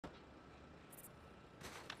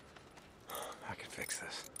fix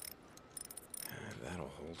this.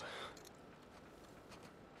 That'll hold.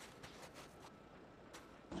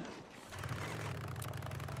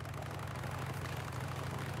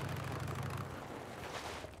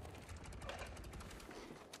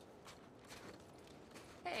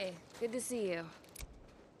 Hey, good to see you.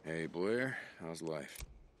 Hey, Blair. How's life?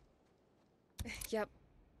 Yep.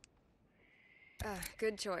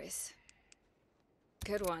 Good choice.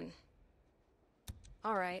 Good one.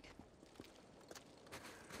 All right.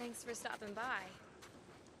 Thanks for stopping by.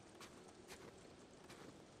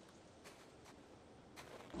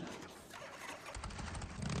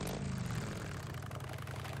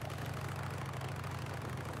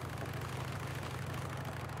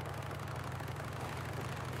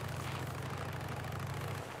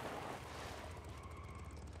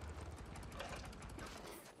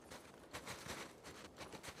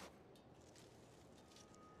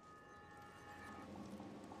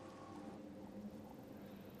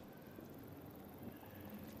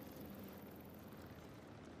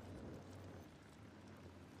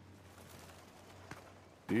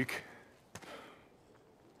 Deke,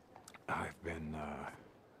 I've been,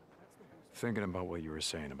 thinking about what you were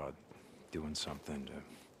saying about doing something to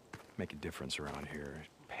make a difference around here,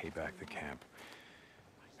 pay back the camp.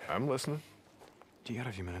 I'm listening. Do you got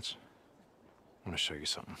a few minutes? I want to show you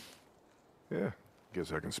something. Yeah,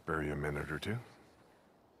 guess I can spare you a minute or two.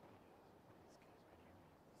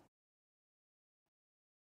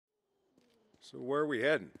 So where are we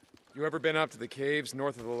heading? You ever been up to the caves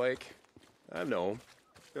north of the lake? I know 'em.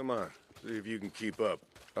 Come on, see if you can keep up.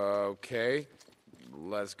 Okay,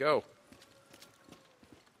 let's go.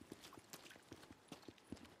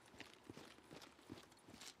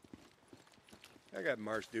 I got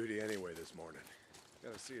march duty anyway this morning.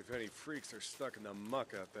 Gotta see if any freaks are stuck in the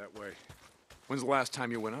muck out that way. When's the last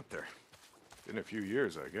time you went up there? Been a few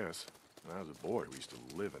years, I guess. When I was a boy, we used to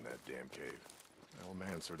live in that damn cave. The old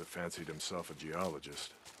man sort of fancied himself a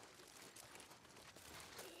geologist.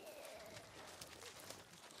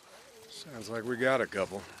 Sounds like we got a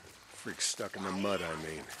couple. Freaks stuck in the mud, I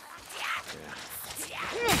mean.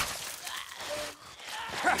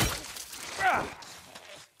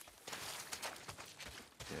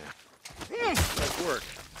 Nice work.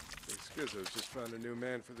 Big Skizzo's just found a new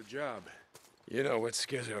man for the job. You know what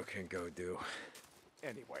Skizzo can go do.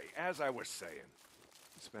 Anyway, as I was saying,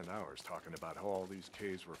 we spent hours talking about how all these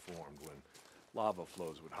caves were formed when lava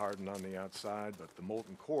flows would harden on the outside, but the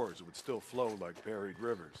molten cores would still flow like buried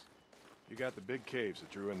rivers. You got the big caves that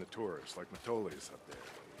drew in the tourists, like Metolius up there.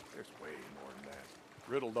 There's way more than that.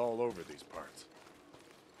 Riddled all over these parts.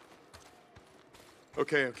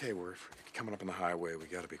 Okay, we're coming up on the highway. We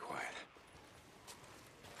gotta be quiet.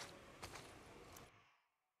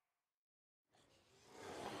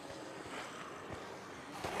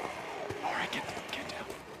 All right, get down.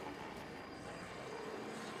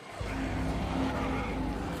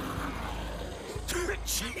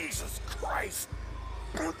 Jesus Christ!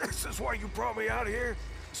 This is why you brought me out here?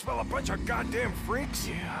 Smell a bunch of goddamn freaks?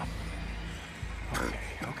 Yeah.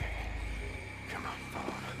 Okay. Come on,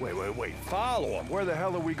 follow me. Wait. Follow him. Where the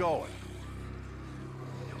hell are we going?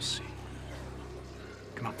 You'll see.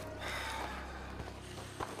 Come on.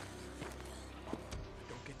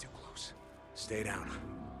 Don't get too close. Stay down.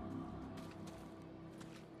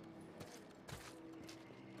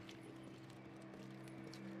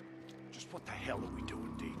 Just what the hell are we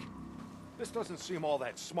doing, Deke? This doesn't seem all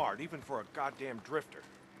that smart, even for a goddamn drifter.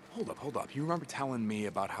 Hold up. You remember telling me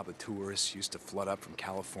about how the tourists used to flood up from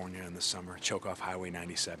California in the summer, choke off Highway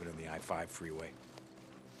 97 and the I-5 freeway?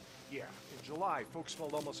 Yeah, in July, folks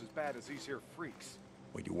smelled almost as bad as these here freaks.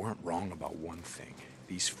 Well, you weren't wrong about one thing.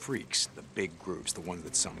 These freaks, the big groups, the ones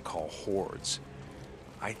that some call hordes,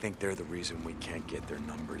 I think they're the reason we can't get their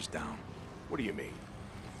numbers down. What do you mean?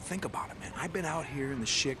 Think about it, man. I've been out here in the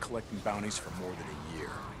shit collecting bounties for more than a year.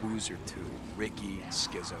 Boozer, too. Ricky,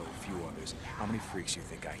 Skizzo, a few others. How many freaks you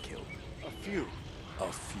think I killed? A few.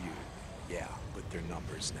 A few. Yeah, but their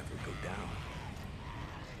numbers never go down.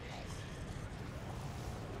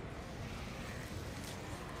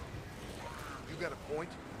 You got a point?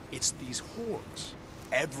 It's these hordes.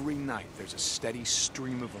 Every night, there's a steady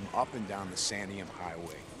stream of them up and down the Santiam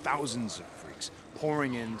Highway. Thousands of freaks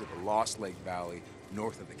pouring into the Lost Lake Valley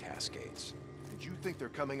north of the Cascades. And you think they're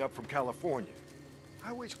coming up from California?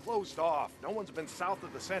 Highway's closed off. No one's been south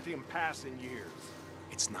of the Santiam Pass in years.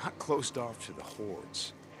 It's not closed off to the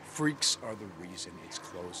hordes. Freaks are the reason it's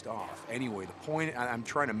closed off. Anyway, the point I'm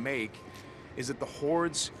trying to make is that the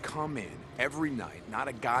hordes come in every night. Not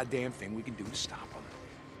a goddamn thing we can do to stop them.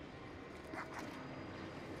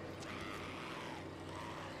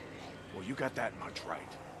 Well, you got that much right.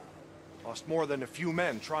 Lost more than a few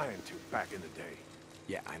men trying to back in the day.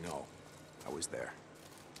 Yeah, I know. I was there.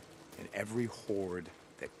 And every horde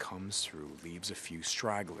that comes through leaves a few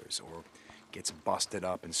stragglers or gets busted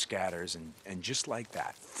up and scatters, and just like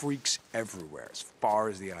that, freaks everywhere as far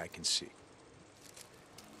as the eye can see.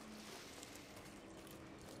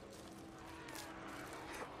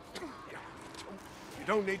 You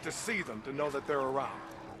don't need to see them to know that they're around.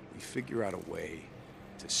 We figure out a way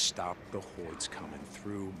to stop the hordes coming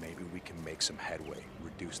through. Maybe we can make some headway,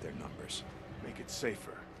 reduce their numbers. Make it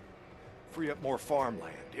safer. Free up more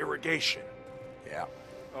farmland, irrigation. Yeah.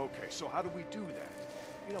 Okay, so how do we do that?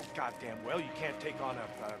 You know goddamn well you can't take on a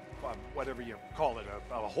whatever you call it,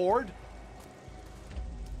 a horde?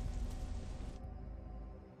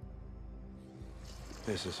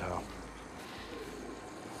 This is how.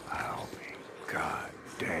 I'll be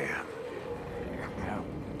goddamn. Yeah.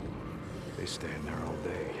 They stay in there all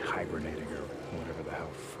day, hibernating or whatever the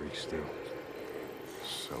hell freaks do.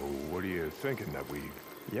 So what are you thinking that we...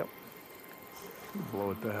 Yep.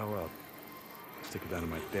 Blow it the hell up. Stick it down in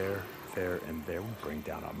my there, and there. We bring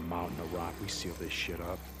down a mountain of rock. We seal this shit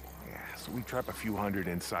up. Yeah, so we trap a few hundred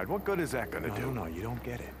inside. What good is that gonna do? No, you don't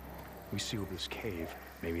get it. We seal this cave.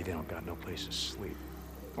 Maybe they don't got no place to sleep.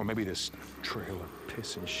 Or maybe this trail of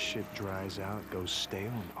piss and shit dries out, goes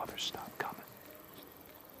stale, and others stop coming.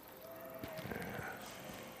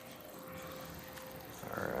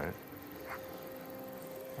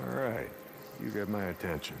 All right. You get my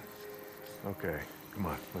attention. Okay, come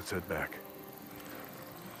on, let's head back.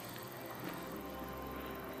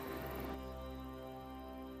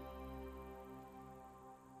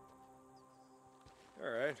 All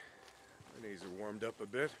right. My knees are warmed up a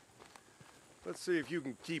bit. Let's see if you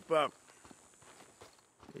can keep up.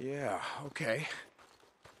 Yeah, okay.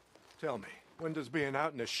 Tell me, when does being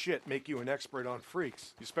out in the shit make you an expert on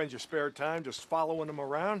freaks? You spend your spare time just following them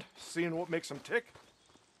around, seeing what makes them tick?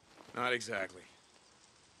 Not exactly.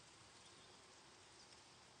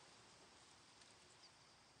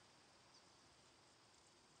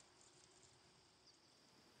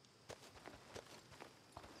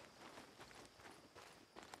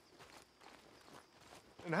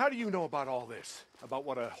 And how do you know about all this? About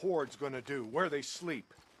what a horde's gonna do, where they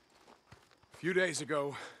sleep? A few days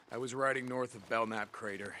ago, I was riding north of Belknap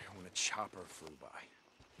Crater when a chopper flew by.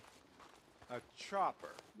 A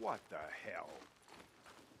chopper? What the hell?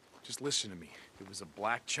 Just listen to me. It was a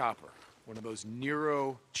black chopper. One of those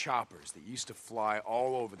Nero choppers that used to fly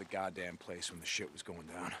all over the goddamn place when the shit was going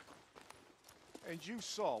down. And you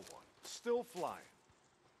saw one, still flying.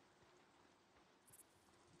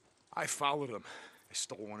 I followed them. I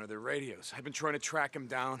stole one of their radios. I've been trying to track them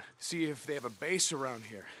down, see if they have a base around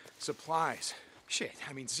here. Supplies. Shit,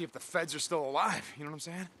 I mean, see if the feds are still alive. You know what I'm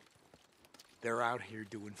saying? They're out here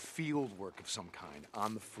doing field work of some kind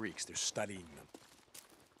on the freaks. They're studying them.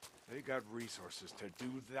 They got resources to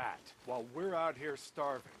do that, while we're out here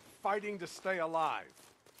starving, fighting to stay alive.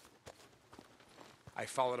 I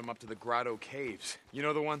followed them up to the Grotto Caves. You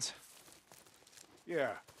know the ones?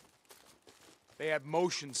 Yeah. They had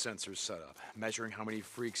motion sensors set up, measuring how many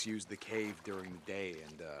freaks used the cave during the day,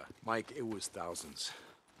 and, Mike, it was thousands.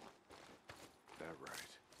 That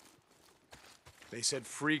right. They said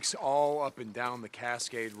freaks all up and down the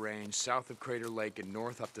Cascade Range, south of Crater Lake and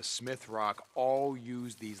north up to Smith Rock, all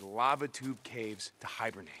used these lava tube caves to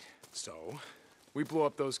hibernate. So, we blow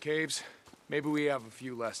up those caves, maybe we have a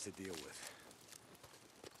few less to deal with.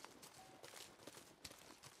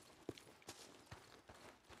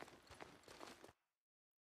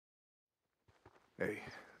 Hey,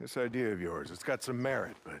 this idea of yours, it's got some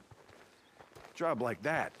merit, but a job like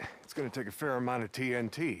that, it's gonna take a fair amount of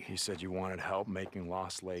TNT. He said you wanted help making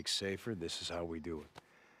Lost Lake safer. This is how we do it.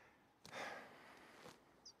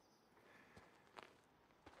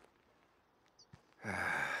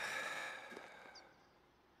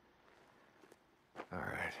 All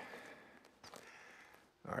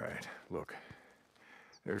right, look.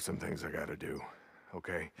 There's some things I gotta do,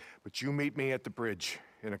 okay? But you meet me at the bridge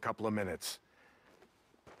in a couple of minutes.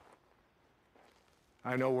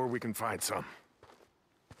 I know where we can find some.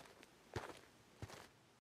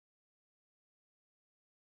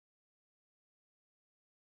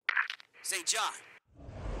 St. John.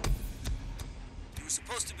 You were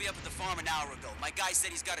supposed to be up at the farm an hour ago. My guy said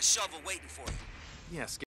he's got a shovel waiting for you. Yes,